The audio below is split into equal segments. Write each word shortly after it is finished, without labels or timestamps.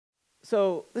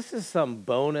So, this is some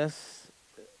bonus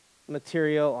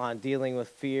material on dealing with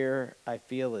fear I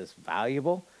feel is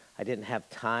valuable. I didn't have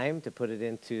time to put it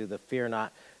into the Fear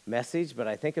Not message, but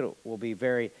I think it will be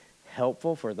very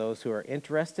helpful for those who are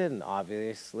interested, and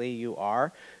obviously you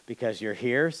are because you're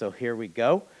here, so here we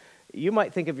go. You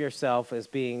might think of yourself as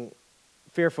being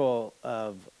fearful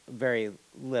of very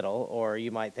little, or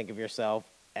you might think of yourself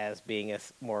as being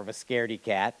more of a scaredy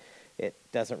cat. It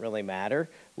doesn't really matter.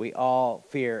 We all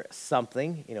fear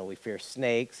something. You know, we fear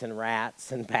snakes and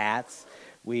rats and bats.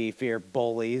 We fear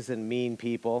bullies and mean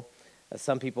people.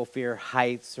 Some people fear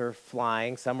heights or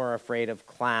flying. Some are afraid of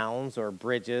clowns or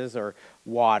bridges or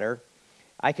water.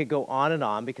 I could go on and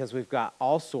on because we've got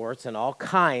all sorts and all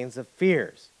kinds of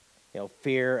fears. You know,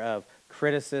 fear of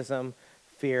criticism,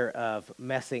 fear of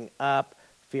messing up,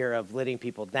 fear of letting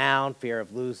people down, fear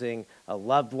of losing a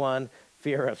loved one,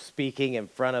 fear of speaking in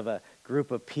front of a group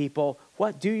of people.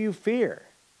 What do you fear?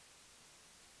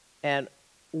 And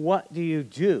what do you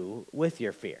do with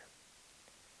your fear?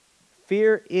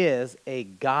 Fear is a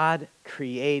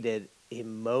God-created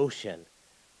emotion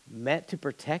meant to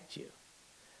protect you,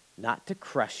 not to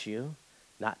crush you,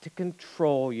 not to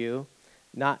control you,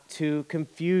 not to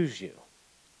confuse you.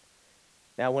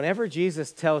 Now, whenever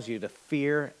Jesus tells you to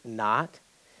fear not,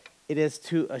 it is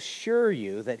to assure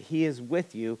you that he is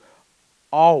with you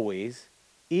always,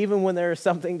 even when there is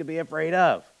something to be afraid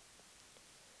of.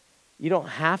 You don't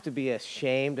have to be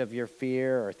ashamed of your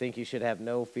fear or think you should have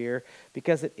no fear,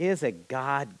 because it is a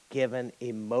God-given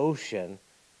emotion,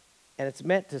 and it's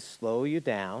meant to slow you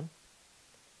down.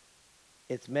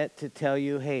 It's meant to tell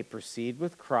you, hey, proceed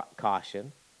with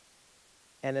caution,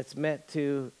 and it's meant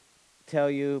to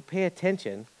tell you, pay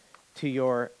attention to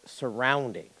your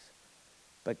surroundings.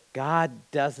 But God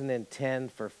doesn't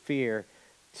intend for fear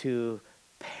to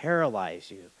paralyze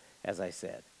you, as I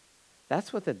said.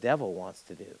 That's what the devil wants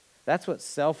to do. That's what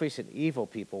selfish and evil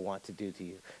people want to do to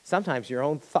you. Sometimes your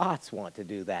own thoughts want to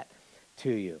do that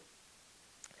to you.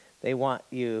 They want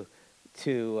you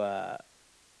to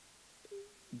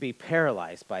be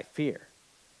paralyzed by fear.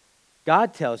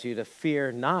 God tells you to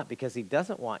fear not because he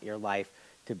doesn't want your life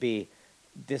to be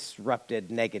disrupted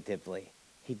negatively.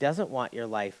 He doesn't want your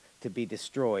life to be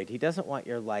destroyed. He doesn't want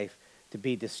your life to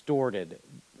be distorted,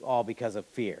 all because of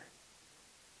fear.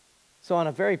 So on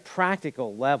a very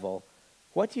practical level,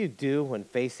 what do you do when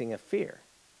facing a fear?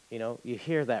 You know, you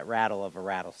hear that rattle of a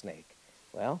rattlesnake.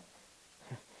 Well,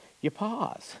 you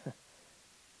pause.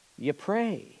 You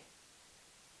pray.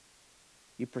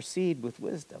 You proceed with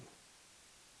wisdom.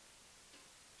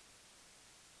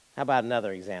 How about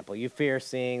another example? You fear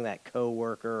seeing that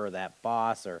coworker or that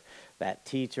boss or that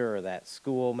teacher or that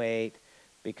schoolmate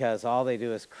because all they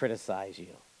do is criticize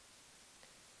you.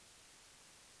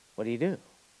 What do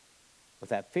with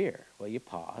that fear? Well, you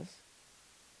pause.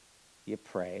 You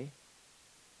pray.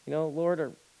 You know, Lord,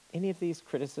 are any of these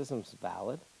criticisms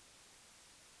valid?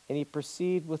 And you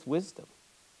proceed with wisdom.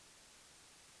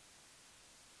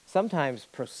 Sometimes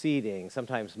proceeding,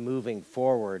 sometimes moving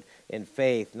forward in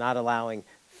faith, not allowing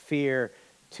fear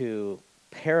to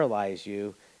paralyze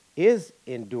you, is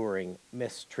enduring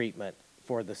mistreatment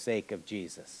for the sake of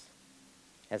Jesus.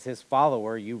 As his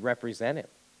follower, you represent him.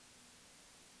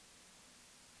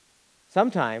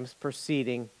 Sometimes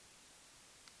proceeding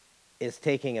is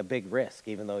taking a big risk,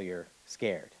 even though you're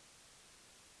scared.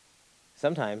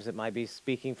 Sometimes it might be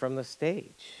speaking from the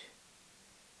stage.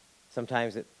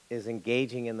 Sometimes it is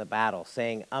engaging in the battle,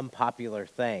 saying unpopular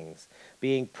things,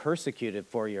 being persecuted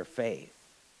for your faith.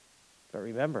 But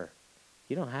remember,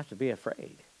 you don't have to be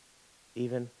afraid,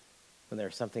 even when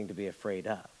there's something to be afraid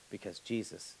of, because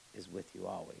Jesus is with you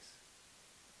always.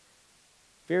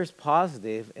 Fear is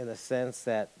positive in the sense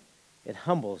that it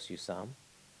humbles you some,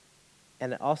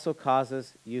 and it also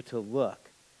causes you to look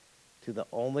to the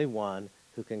only one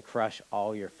who can crush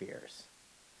all your fears,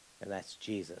 and that's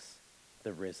Jesus,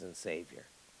 the risen Savior.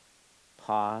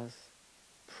 Pause,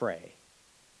 pray,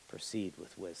 proceed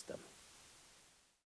with wisdom.